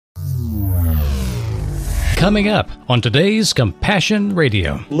Coming up on today's Compassion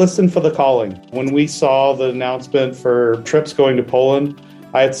Radio. Listen for the calling. When we saw the announcement for trips going to Poland,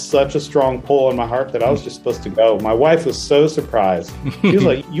 I had such a strong pull in my heart that I was just supposed to go. My wife was so surprised. She was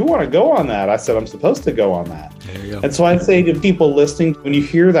like, "You want to go on that?" I said, "I'm supposed to go on that." There you go. And so I'd say to people listening, when you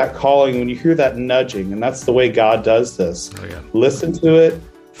hear that calling, when you hear that nudging, and that's the way God does this, listen to it,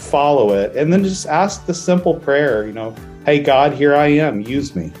 follow it, and then just ask the simple prayer, "Hey, God, here I am.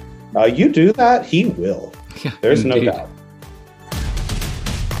 Use me." You do that, He will. Yeah, There's indeed. no doubt.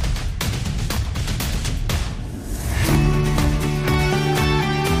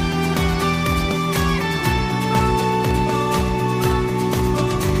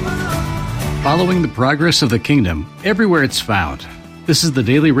 Following the progress of the kingdom everywhere it's found. This is the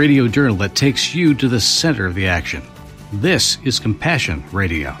daily radio journal that takes you to the center of the action. This is Compassion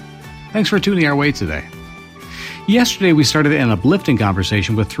Radio. Thanks for tuning our way today. Yesterday we started an uplifting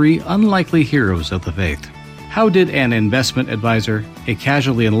conversation with three unlikely heroes of the faith. How did an investment advisor, a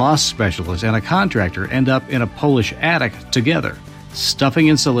casualty and loss specialist, and a contractor end up in a Polish attic together, stuffing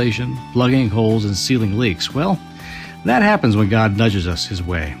insulation, plugging holes, and sealing leaks? Well, that happens when God nudges us His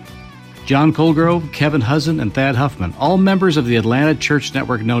way. John Colgrove, Kevin Hudson, and Thad Huffman, all members of the Atlanta church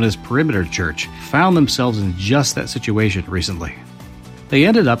network known as Perimeter Church, found themselves in just that situation recently. They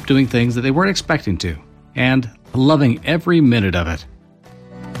ended up doing things that they weren't expecting to, and loving every minute of it.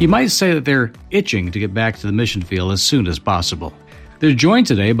 You might say that they're itching to get back to the mission field as soon as possible. They're joined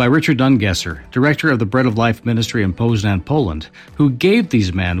today by Richard Ungesser, director of the Bread of Life Ministry in Poznan, Poland, who gave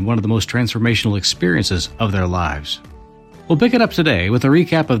these men one of the most transformational experiences of their lives. We'll pick it up today with a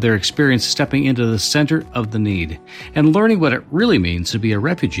recap of their experience stepping into the center of the need and learning what it really means to be a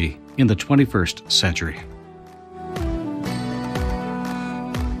refugee in the 21st century.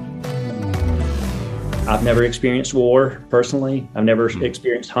 I've never experienced war personally. I've never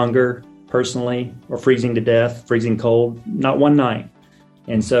experienced hunger personally, or freezing to death, freezing cold, not one night.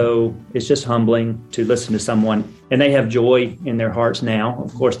 And so it's just humbling to listen to someone, and they have joy in their hearts now.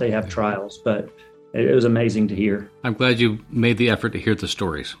 Of course, they have trials, but it was amazing to hear. I'm glad you made the effort to hear the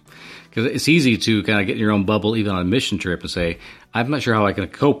stories, because it's easy to kind of get in your own bubble, even on a mission trip, and say, I'm not sure how I can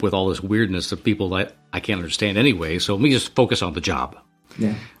cope with all this weirdness of people that I can't understand anyway, so let me just focus on the job.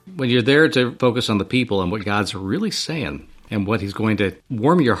 Yeah. When you're there to focus on the people and what God's really saying and what He's going to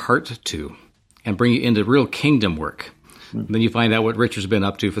warm your heart to and bring you into real kingdom work, then you find out what Richard's been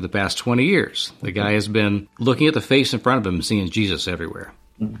up to for the past 20 years. The guy has been looking at the face in front of him and seeing Jesus everywhere.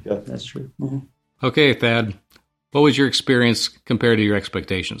 Yeah, that's true. Mm-hmm. Okay, Thad, what was your experience compared to your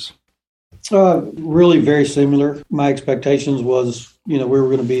expectations? Really very similar. My expectations was, we were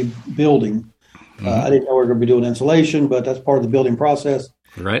going to be building. I didn't know we were going to be doing insulation, but that's part of the building process.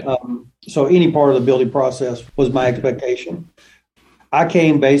 Right. So any part of the building process was my expectation. I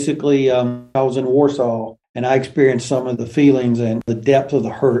came basically, I was in Warsaw, and I experienced some of the feelings and the depth of the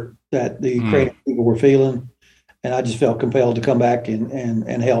hurt that the Ukrainian people were feeling. And I just felt compelled to come back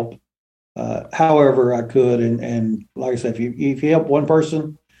and help however I could. And like I said, if you help one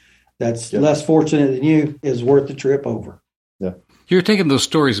person that's less fortunate than you, is worth the trip over. Yeah. You're taking those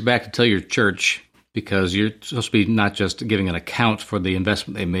stories back to tell your church, because you're supposed to be not just giving an account for the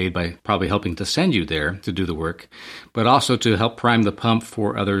investment they made by probably helping to send you there to do the work, but also to help prime the pump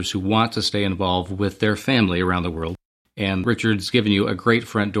for others who want to stay involved with their family around the world. And Richard's given you a great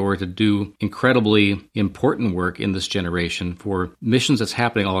front door to do incredibly important work in this generation for missions that's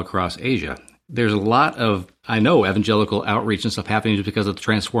happening all across Asia. There's a lot of, I know, evangelical outreach and stuff happening just because of the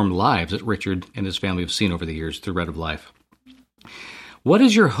transformed lives that Richard and his family have seen over the years through Bread of Life. What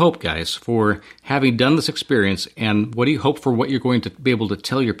is your hope, guys, for having done this experience, and what do you hope for what you're going to be able to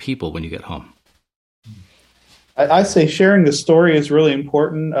tell your people when you get home? I say sharing the story is really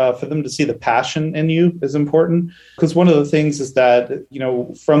important. For them to see the passion in you is important, because one of the things is that,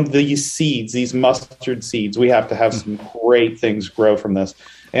 from these seeds, these mustard seeds, we have to have some great things grow from this.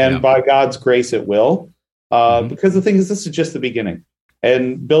 And by God's grace, it will. Because the thing is, this is just the beginning.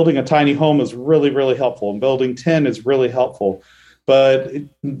 And building a tiny home is really, really helpful. And building 10 is really helpful. But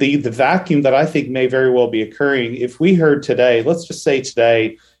the vacuum that I think may very well be occurring, if we heard today, let's just say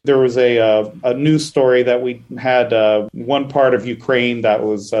today, there was a news story that we had one part of Ukraine that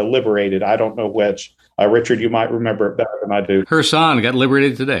was liberated. I don't know which. Richard, you might remember it better than I do. Kherson got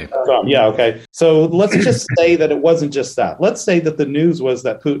liberated today. Yeah, okay. So let's just say that it wasn't just that. Let's say that the news was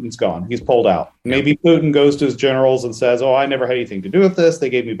that Putin's gone. He's pulled out. Maybe Putin goes to his generals and says, I never had anything to do with this. They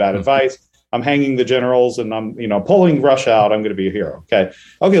gave me bad advice. I'm hanging the generals and I'm, pulling Russia out. I'm going to be a hero.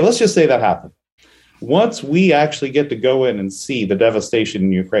 Okay, let's just say that happened. Once we actually get to go in and see the devastation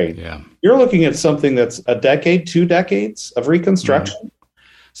in Ukraine, you're looking at something that's a decade, 2 decades of reconstruction.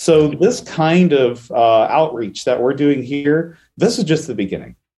 So this kind of outreach that we're doing here, this is just the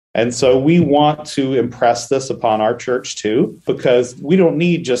beginning. And so we want to impress this upon our church too, because we don't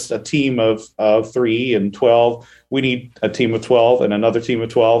need just a team of 3 and 12. We need a team of 12 and another team of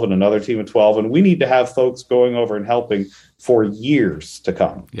 12 and another team of 12. And we need to have folks going over and helping for years to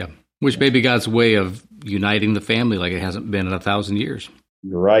come. Yeah, which may be God's way of uniting the family like it hasn't been in 1,000 years.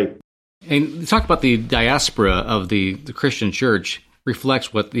 You're right. And talk about the diaspora of the Christian church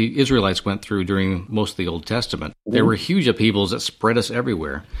reflects what the Israelites went through during most of the Old Testament. There were huge upheavals that spread us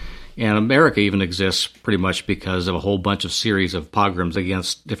everywhere. And America even exists pretty much because of a whole bunch of series of pogroms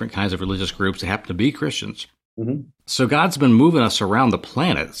against different kinds of religious groups that happen to be Christians. Mm-hmm. So God's been moving us around the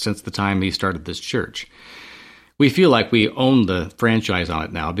planet since the time he started this church. We feel like we own the franchise on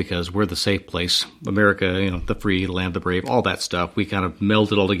it now because we're the safe place. America, the free, the land of the brave, all that stuff. We kind of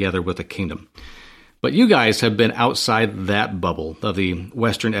melded all together with the kingdom. But you guys have been outside that bubble of the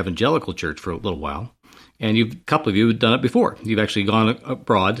Western Evangelical Church for a little while, and a couple of you have done it before. You've actually gone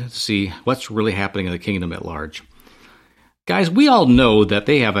abroad to see what's really happening in the kingdom at large. Guys, we all know that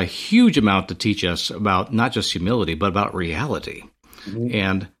they have a huge amount to teach us about not just humility, but about reality,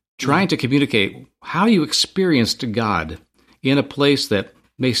 and trying to communicate how you experienced God in a place that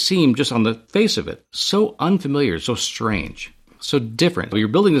may seem, just on the face of it, so unfamiliar, so strange. So different. You're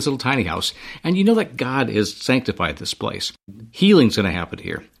building this little tiny house, and you know that God has sanctified this place. Healing's going to happen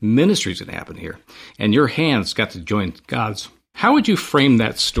here. Ministry's going to happen here. And your hands got to join God's. How would you frame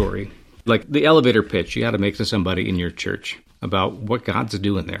that story? Like the elevator pitch you got to make to somebody in your church about what God's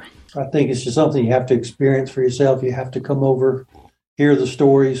doing there. I think it's just something you have to experience for yourself. You have to come over, hear the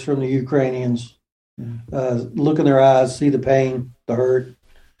stories from the Ukrainians, look in their eyes, see the pain, the hurt.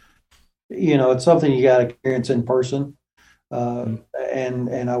 It's something you got to experience in person.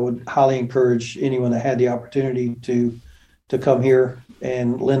 And I would highly encourage anyone that had the opportunity to come here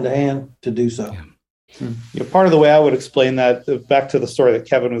and lend a hand to do so. Part of the way I would explain that, back to the story that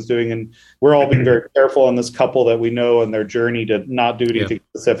Kevin was doing, and we're all being very careful on this couple that we know and their journey to not do anything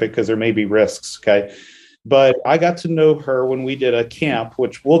specific because there may be risks, okay? But I got to know her when we did a camp,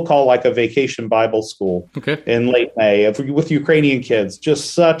 which we'll call like a vacation Bible school in late May with Ukrainian kids.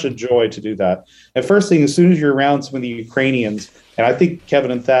 Just such a joy to do that. And first thing, as soon as you're around some of the Ukrainians, and I think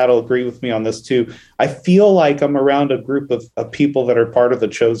Kevin and Thad will agree with me on this too, I feel like I'm around a group of people that are part of the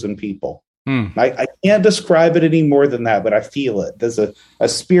chosen people. I can't describe it any more than that, but I feel it. There's a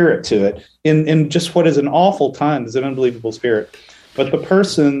spirit to it in just what is an awful time. There's an unbelievable spirit. But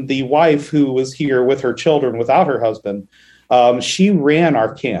the wife who was here with her children without her husband, she ran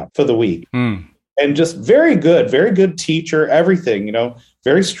our camp for the week. And just very good teacher, everything,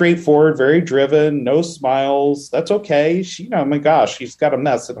 very straightforward, very driven, no smiles. That's okay. My gosh, she's got a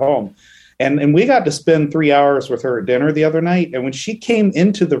mess at home. And we got to spend 3 hours with her at dinner the other night. And when she came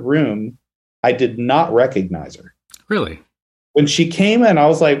into the room, I did not recognize her. Really? When she came in, I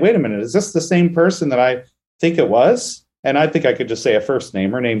was like, wait a minute, is this the same person that I think it was? And I think I could just say a first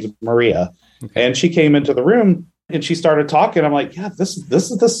name. Her name's Maria. Okay. And she came into the room and she started talking. I'm like, yeah, this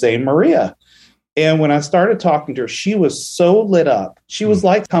is the same Maria. And when I started talking to her, she was so lit up. She was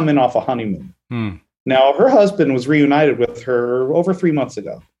like coming off a honeymoon. Now, her husband was reunited with her over 3 months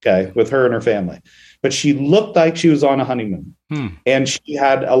ago, with her and her family. But she looked like she was on a honeymoon. And she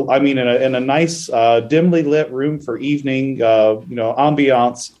had, in a nice, dimly lit room for evening,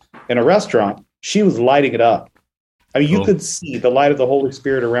 ambiance in a restaurant, she was lighting it up. You could see the light of the Holy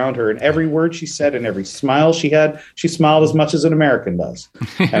Spirit around her, and every word she said and every smile she had, she smiled as much as an American does.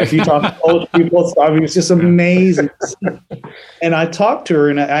 And if you talk to Polish people, it's just amazing. And I talked to her,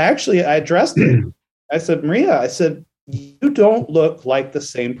 and I addressed it. I said, Maria, you don't look like the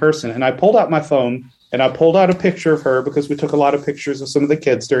same person. And I pulled out my phone, and I pulled out a picture of her because we took a lot of pictures of some of the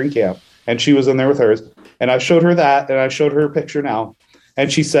kids during camp, and she was in there with hers. And I showed her that, and I showed her a picture now. And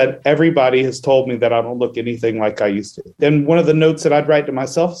she said, everybody has told me that I don't look anything like I used to. And one of the notes that I'd write to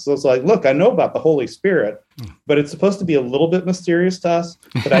myself was like, look, I know about the Holy Spirit, but it's supposed to be a little bit mysterious to us.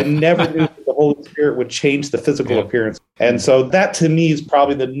 But I never knew that the Holy Spirit would change the physical appearance. And so that to me is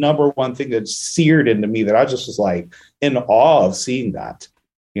probably the number one thing that seared into me, that I just was like in awe of seeing that.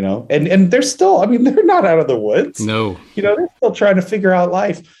 And they're still, they're not out of the woods. No. They're still trying to figure out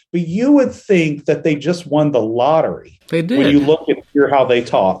life. But you would think that they just won the lottery. They did. When you look and hear how they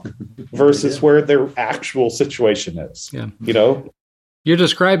talk versus where their actual situation is. Yeah. You're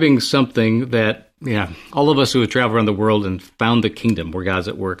describing something that, all of us who have traveled around the world and found the kingdom where God's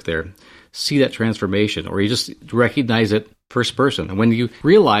at work there, see that transformation, or you just recognize it first person. And when you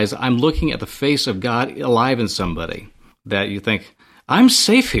realize I'm looking at the face of God alive in somebody, that you think, I'm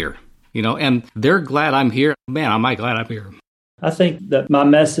safe here, and they're glad I'm here. Man, am I glad I'm here. I think that my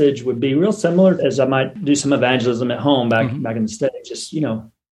message would be real similar as I might do some evangelism at home back in the States. Just,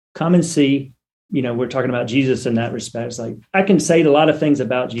 come and see. We're talking about Jesus in that respect. It's like, I can say a lot of things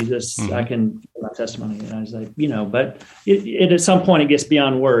about Jesus. I can give my testimony. And I was like, but it at some point it gets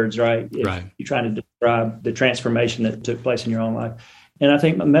beyond words, right? If you're trying to describe the transformation that took place in your own life. And I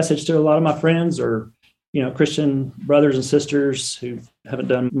think my message to a lot of my friends or, Christian brothers and sisters who haven't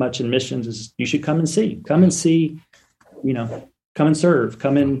done much in missions is you should come and see, come and serve,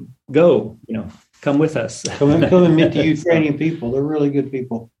 come and go, come with us. Come and meet the Ukrainian people. They're really good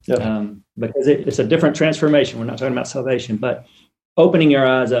people. Because it's a different transformation. We're not talking about salvation, but opening your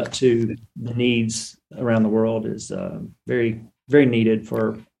eyes up to the needs around the world is very, very needed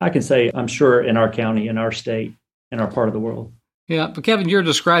for, I can say, I'm sure in our county, in our state, in our part of the world. Yeah, but Kevin, you're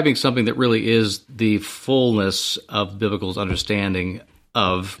describing something that really is the fullness of biblical understanding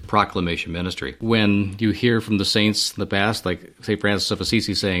of proclamation ministry. When you hear from the saints in the past, like St. Francis of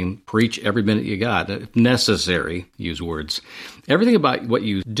Assisi saying, preach every minute you got, if necessary, use words. Everything about what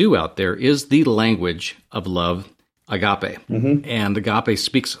you do out there is the language of love, agape. And agape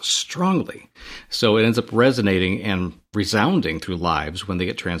speaks strongly. So it ends up resonating and resounding through lives when they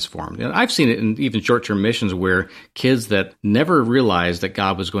get transformed. And I've seen it in even short-term missions where kids that never realized that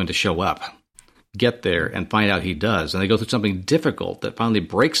God was going to show up get there and find out he does. And they go through something difficult that finally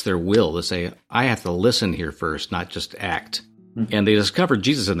breaks their will to say, I have to listen here first, not just act. And they discover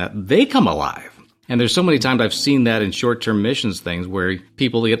Jesus in that. They come alive. And there's so many times I've seen that in short-term missions things where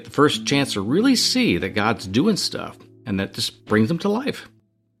people get the first chance to really see that God's doing stuff, and that just brings them to life.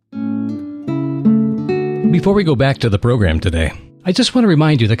 Before we go back to the program today, I just want to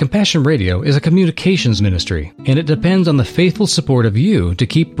remind you that Compassion Radio is a communications ministry, and it depends on the faithful support of you to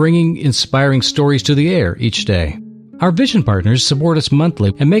keep bringing inspiring stories to the air each day. Our vision partners support us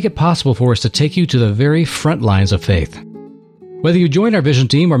monthly and make it possible for us to take you to the very front lines of faith. Whether you join our vision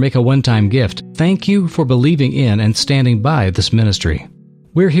team or make a one-time gift, thank you for believing in and standing by this ministry.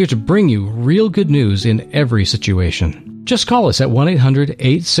 We're here to bring you real good news in every situation. Just call us at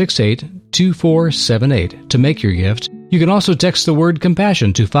 1-800-868-2478 to make your gift. You can also text the word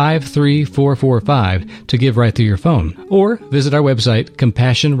compassion to 53445 to give right through your phone, or visit our website,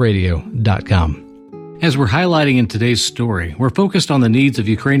 compassionradio.com. As we're highlighting in today's story, we're focused on the needs of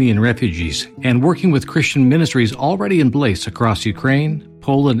Ukrainian refugees and working with Christian ministries already in place across Ukraine,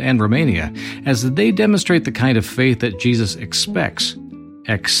 Poland, and Romania as they demonstrate the kind of faith that Jesus expects,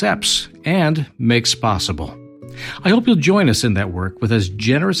 accepts, and makes possible. I hope you'll join us in that work with as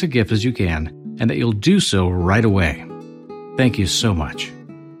generous a gift as you can, and that you'll do so right away. Thank you so much.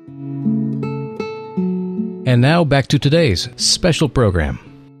 And now back to today's special program.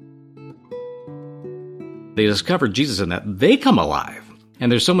 They discover Jesus in that. They come alive. And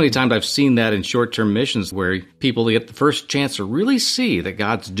there's so many times I've seen that in short-term missions where people get the first chance to really see that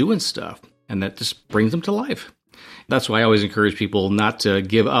God's doing stuff, and that just brings them to life. That's why I always encourage people not to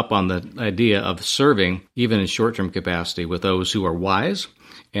give up on the idea of serving, even in short-term capacity, with those who are wise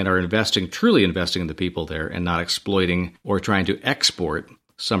and are truly investing in the people there and not exploiting or trying to export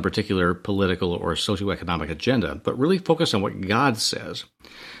some particular political or socioeconomic agenda, but really focus on what God says.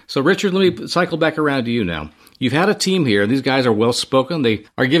 So, Richard, let me cycle back around to you now. You've had a team here. These guys are well-spoken. They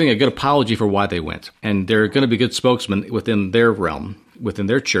are giving a good apology for why they went. And they're going to be good spokesmen within their realm, within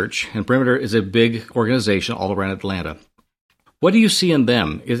their church. And Perimeter is a big organization all around Atlanta. What do you see in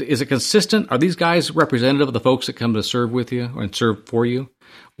them? Is it consistent? Are these guys representative of the folks that come to serve with you and serve for you?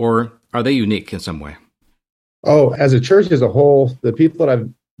 Or are they unique in some way? Oh, as a church as a whole, the people that I've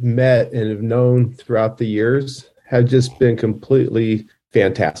met and have known throughout the years have just been completely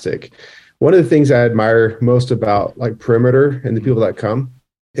fantastic. One of the things I admire most about like Perimeter and the people that come,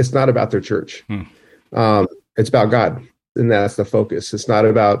 it's not about their church. It's about God. And that's the focus. It's not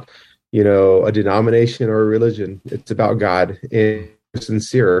about, a denomination or a religion. It's about God and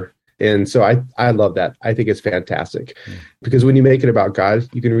sincere. And so I love that. I think it's fantastic because when you make it about God,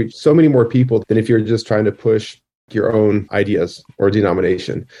 you can reach so many more people than if you're just trying to push your own ideas or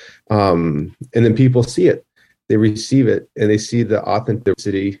denomination. And then people see it, they receive it, and they see the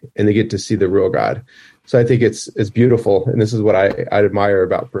authenticity, and they get to see the real God. So I think it's beautiful. And this is what I admire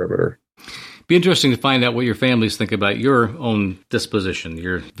about Perimeter. Be interesting to find out what your families think about your own disposition,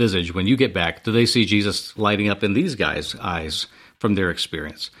 your visage. When you get back, do they see Jesus lighting up in these guys' eyes from their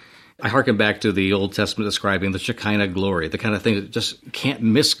experience? I hearken back to the Old Testament describing the Shekinah glory, the kind of thing that just can't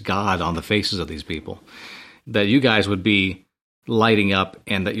miss God on the faces of these people. That you guys would be lighting up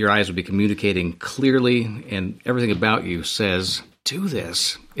and that your eyes would be communicating clearly, and everything about you says, do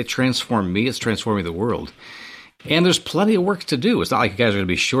this. It transformed me. It's transforming the world. And there's plenty of work to do. It's not like you guys are going to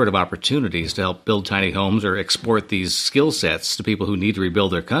be short of opportunities to help build tiny homes or export these skill sets to people who need to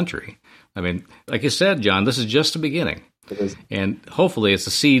rebuild their country. I mean, like you said, John, this is just the beginning. And hopefully it's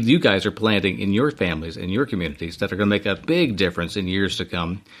the seed you guys are planting in your families, in your communities, that are going to make a big difference in years to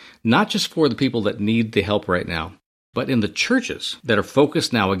come, not just for the people that need the help right now, but in the churches that are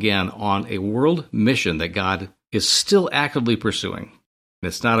focused now again on a world mission that God is still actively pursuing.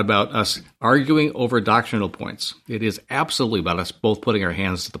 It's not about us arguing over doctrinal points. It is absolutely about us both putting our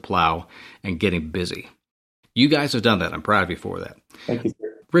hands to the plow and getting busy. You guys have done that. I'm proud of you for that. Thank you.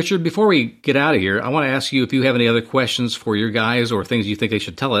 Richard, before we get out of here, I want to ask you if you have any other questions for your guys or things you think they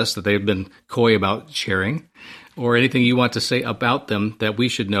should tell us that they've been coy about sharing, or anything you want to say about them that we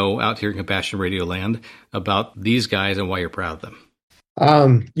should know out here in Compassion Radio Land about these guys and why you're proud of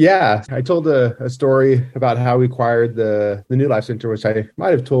them. Yeah, I told a story about how we acquired the New Life Center, which I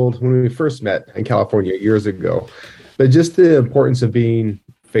might have told when we first met in California years ago, but just the importance of being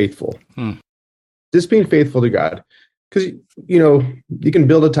faithful, just being faithful to God. Because, you can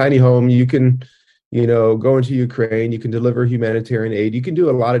build a tiny home, you can, go into Ukraine, you can deliver humanitarian aid, you can do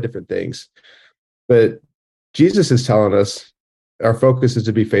a lot of different things. But Jesus is telling us our focus is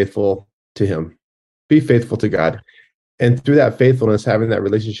to be faithful to him, be faithful to God. And through that faithfulness, having that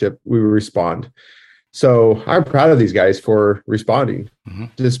relationship, we will respond. So I'm proud of these guys for responding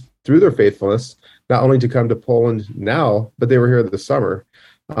just through their faithfulness, not only to come to Poland now, but they were here this summer.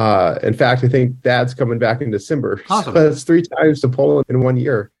 In fact, I think Dad's coming back in December. Awesome. So that's 3 times to Poland in 1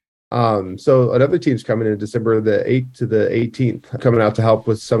 year. So another team's coming in December the 8th to the 18th, coming out to help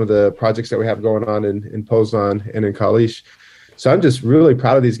with some of the projects that we have going on in Poznan and in Kalisz. So I'm just really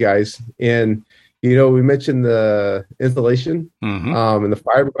proud of these guys. And we mentioned the installation and the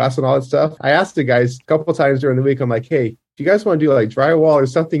fiberglass and all that stuff. I asked the guys a couple of times during the week, I'm like, hey, if you guys want to do like drywall or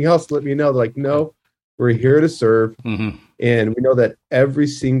something else, let me know. They're like, no, we're here to serve. And we know that every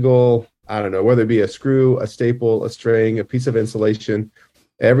single, I don't know, whether it be a screw, a staple, a string, a piece of insulation,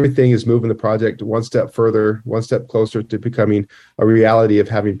 everything is moving the project one step further, one step closer to becoming a reality of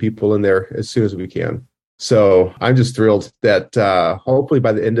having people in there as soon as we can. So I'm just thrilled that hopefully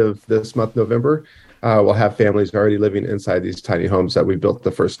by the end of this month, November, we'll have families already living inside these tiny homes that we built the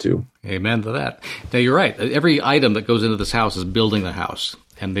first 2. Amen to that. Now, you're right. Every item that goes into this house is building the house,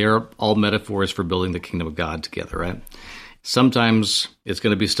 and they're all metaphors for building the kingdom of God together, right? Sometimes it's going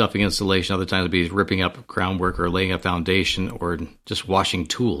to be stuffing installation. Other times it'll be ripping up groundwork or laying a foundation or just washing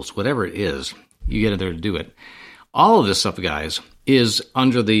tools. Whatever it is, you get in there to do it. All of this stuff, guys, is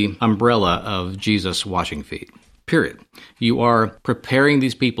under the umbrella of Jesus washing feet, period. You are preparing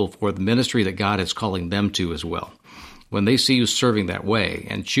these people for the ministry that God is calling them to as well. When they see you serving that way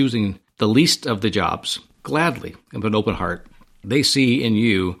and choosing the least of the jobs, gladly and with an open heart, they see in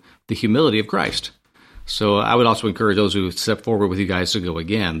you the humility of Christ. So I would also encourage those who step forward with you guys to go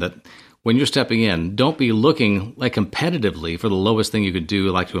again, that when you're stepping in, don't be looking like competitively for the lowest thing you could do,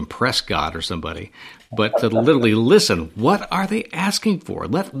 like to impress God or somebody, but to literally listen. What are they asking for?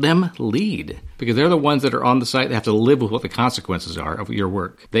 Let them lead, because they're the ones that are on the site. They have to live with what the consequences are of your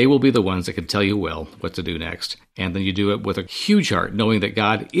work. They will be the ones that can tell you well what to do next. And then you do it with a huge heart, knowing that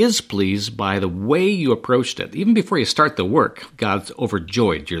God is pleased by the way you approached it. Even before you start the work, God's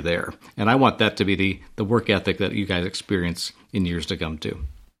overjoyed you're there. And I want that to be the work ethic that you guys experience in years to come too.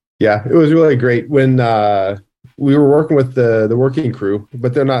 Yeah, it was really great when we were working with the working crew,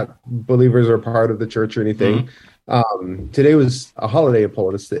 but they're not believers or part of the church or anything. Today was a holiday in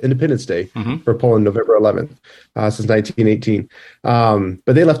Poland. It's the Independence Day for Poland, November 11th, since 1918.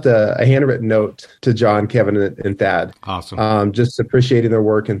 But they left a handwritten note to John, Kevin, and Thad. Awesome. Just appreciating their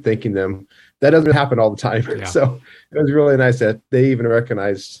work and thanking them. That doesn't happen all the time. Yeah. So it was really nice that they even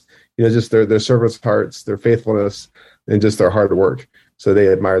recognized, just their service hearts, their faithfulness, and just their hard work. So they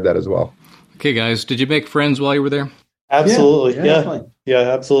admired that as well. Okay, guys, did you make friends while you were there? Absolutely. Yeah,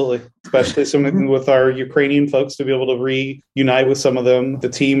 absolutely. Especially some with our Ukrainian folks, to be able to reunite with some of them, the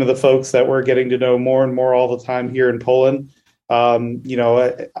team of the folks that we're getting to know more and more all the time here in Poland. I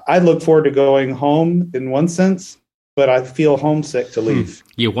look forward to going home in one sense, but I feel homesick to leave.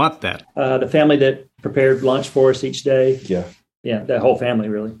 You want that. The family that prepared lunch for us each day. Yeah, that whole family,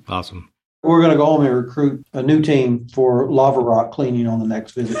 really. Awesome. We're going to go home and recruit a new team for lava rock cleaning on the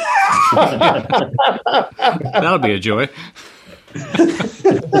next visit. That'll be a joy.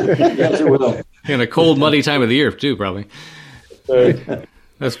 Yes, it will. In a cold, muddy time of the year, too, probably.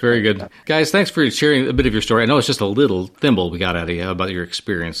 That's very good. Guys, thanks for sharing a bit of your story. I know it's just a little thimble we got out of you about your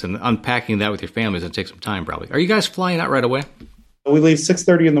experience, and unpacking that with your families will take some time, probably. Are you guys flying out right away? We leave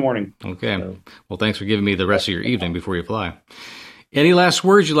 6:30 in the morning. Okay. Well, thanks for giving me the rest of your evening before you fly. Any last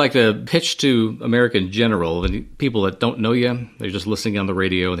words you'd like to pitch to America in general, and people that don't know you, they're just listening on the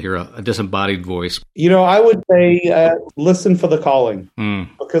radio and hear a disembodied voice? I would say listen for the calling,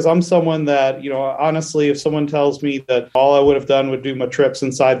 because I'm someone that, honestly, if someone tells me that all I would have done would do my trips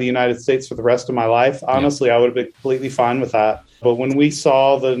inside the United States for the rest of my life, honestly, I would have been completely fine with that. But when we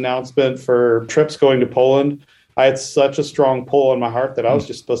saw the announcement for trips going to Poland, I had such a strong pull in my heart that I was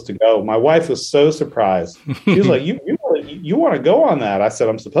just supposed to go. My wife was so surprised. She was like, you want to go on that? I said,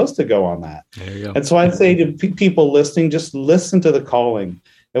 I'm supposed to go on that. There you go. And so I'd say to people listening, just listen to the calling.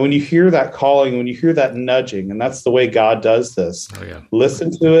 And when you hear that calling, when you hear that nudging, and that's the way God does this,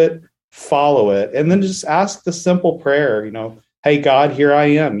 listen to it, follow it, and then just ask the simple prayer, hey, God, here I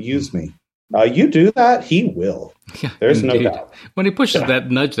am, use me. You do that, he will. Yeah, there's indeed. no doubt. When he pushes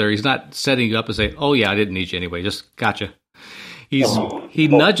that nudge there, he's not setting you up and saying, oh, yeah, I didn't need you anyway. Just gotcha. He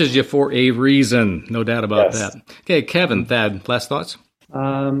nudges you for a reason. No doubt about that. Okay, Kevin, Thad, last thoughts?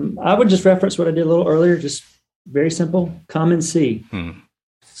 I would just reference what I did a little earlier. Just very simple. Come and see.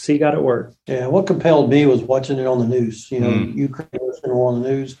 See God at work. Yeah, what compelled me was watching it on the news. Ukraine was on the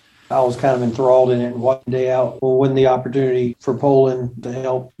news. I was kind of enthralled in it and watching day out. Well, when the opportunity for Poland to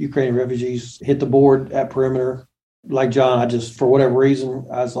help Ukrainian refugees hit the board at Perimeter, like John, I just, for whatever reason,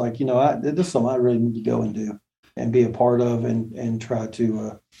 I was like, this is something I really need to go and do and be a part of and try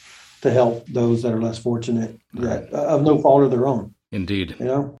to help those that are less fortunate, that of no fault of their own. Indeed.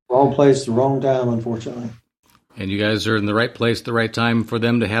 Wrong place, wrong time, unfortunately. And you guys are in the right place, the right time for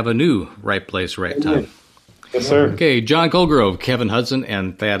them to have a new right place, right time. Yes, sir. Okay, John Colgrove, Kevin Hudson,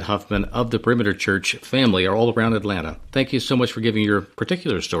 and Thad Huffman of the Perimeter Church family are all around Atlanta. Thank you so much for giving your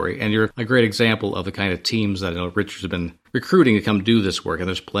particular story, and you're a great example of the kind of teams that I know Richard's been recruiting to come do this work, and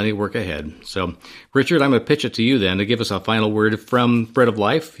there's plenty of work ahead. So, Richard, I'm going to pitch it to you then to give us a final word from Bread of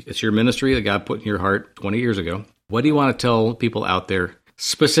Life. It's your ministry that God put in your heart 20 years ago. What do you want to tell people out there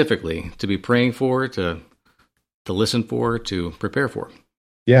specifically to be praying for, to listen for, to prepare for?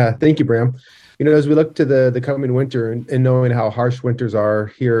 Yeah, thank you, Bram. As we look to the coming winter and knowing how harsh winters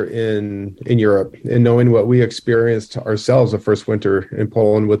are here in Europe, and knowing what we experienced ourselves the first winter in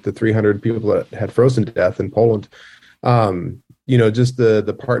Poland with the 300 people that had frozen to death in Poland, just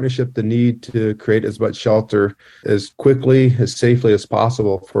the partnership, the need to create as much shelter as quickly, as safely as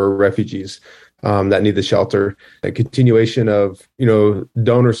possible for refugees that need the shelter, a continuation of,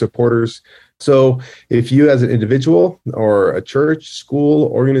 donor supporters. So if you as an individual or a church, school,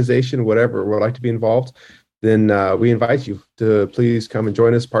 organization, whatever, would like to be involved, then we invite you to please come and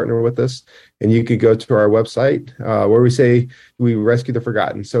join us, partner with us. And you could go to our website where we say we rescue the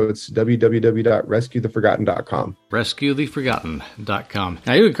forgotten. So it's www.rescuetheforgotten.com. Rescuetheforgotten.com.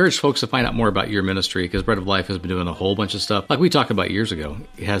 Now, I would encourage folks to find out more about your ministry, because Bread of Life has been doing a whole bunch of stuff like we talked about years ago.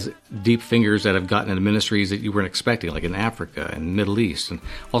 It has deep fingers that have gotten into ministries that you weren't expecting, like in Africa and Middle East, and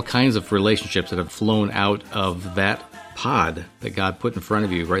all kinds of relationships that have flown out of that pod that God put in front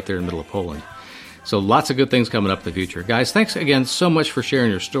of you right there in the middle of Poland. So lots of good things coming up in the future. Guys, thanks again so much for sharing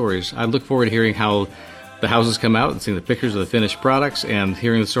your stories. I look forward to hearing how the houses come out and seeing the pictures of the finished products and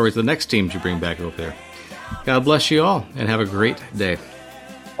hearing the stories of the next teams you bring back over there. God bless you all, and have a great day.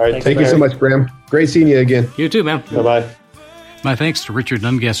 All right, thank you so much, Bram. Great seeing you again. You too, man. Bye-bye. My thanks to Richard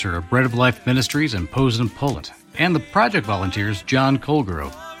Numgesser of Bread of Life Ministries in Posen, Poland, and the project volunteers John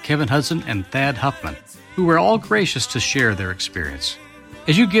Colgrove, Kevin Hudson, and Thad Huffman, who were all gracious to share their experience.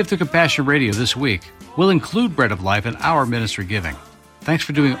 As you give through Compassion Radio this week, we'll include Bread of Life in our ministry giving. Thanks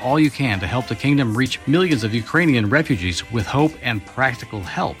for doing all you can to help the kingdom reach millions of Ukrainian refugees with hope and practical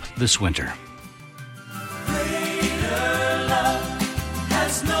help this winter.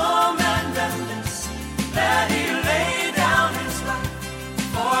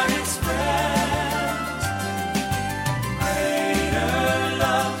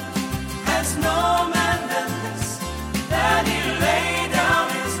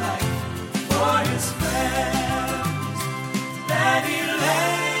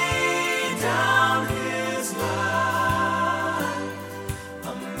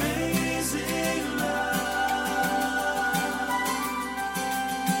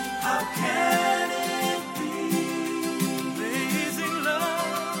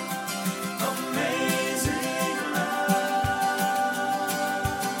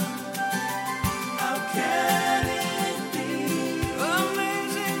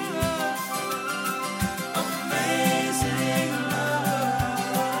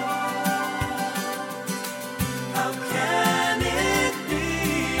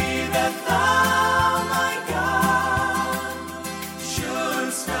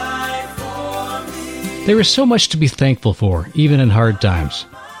 There is so much to be thankful for, even in hard times.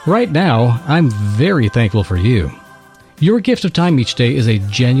 Right now, I'm very thankful for you. Your gift of time each day is a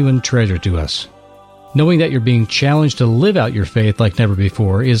genuine treasure to us. Knowing that you're being challenged to live out your faith like never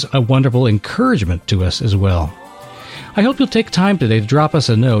before is a wonderful encouragement to us as well. I hope you'll take time today to drop us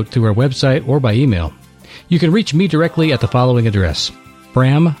a note through our website or by email. You can reach me directly at the following address,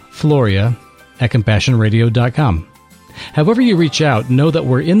 bramfloria@compassionradio.com. However you reach out, know that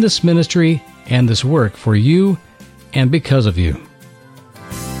we're in this ministry and this work for you and because of you.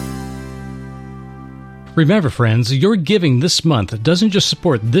 Remember, friends, your giving this month doesn't just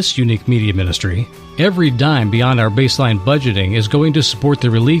support this unique media ministry. Every dime beyond our baseline budgeting is going to support the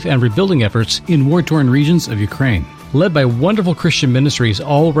relief and rebuilding efforts in war-torn regions of Ukraine, led by wonderful Christian ministries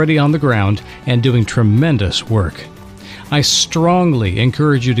already on the ground and doing tremendous work. I strongly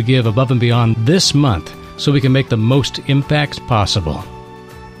encourage you to give above and beyond this month so we can make the most impact possible.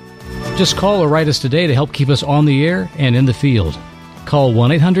 Just call or write us today to help keep us on the air and in the field. Call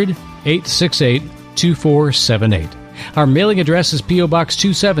 1-800-868-2478. Our mailing address is P.O. Box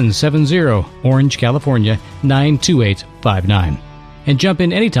 2770, Orange, California, 92859. And jump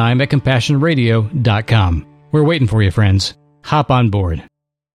in anytime at CompassionRadio.com. We're waiting for you, friends. Hop on board.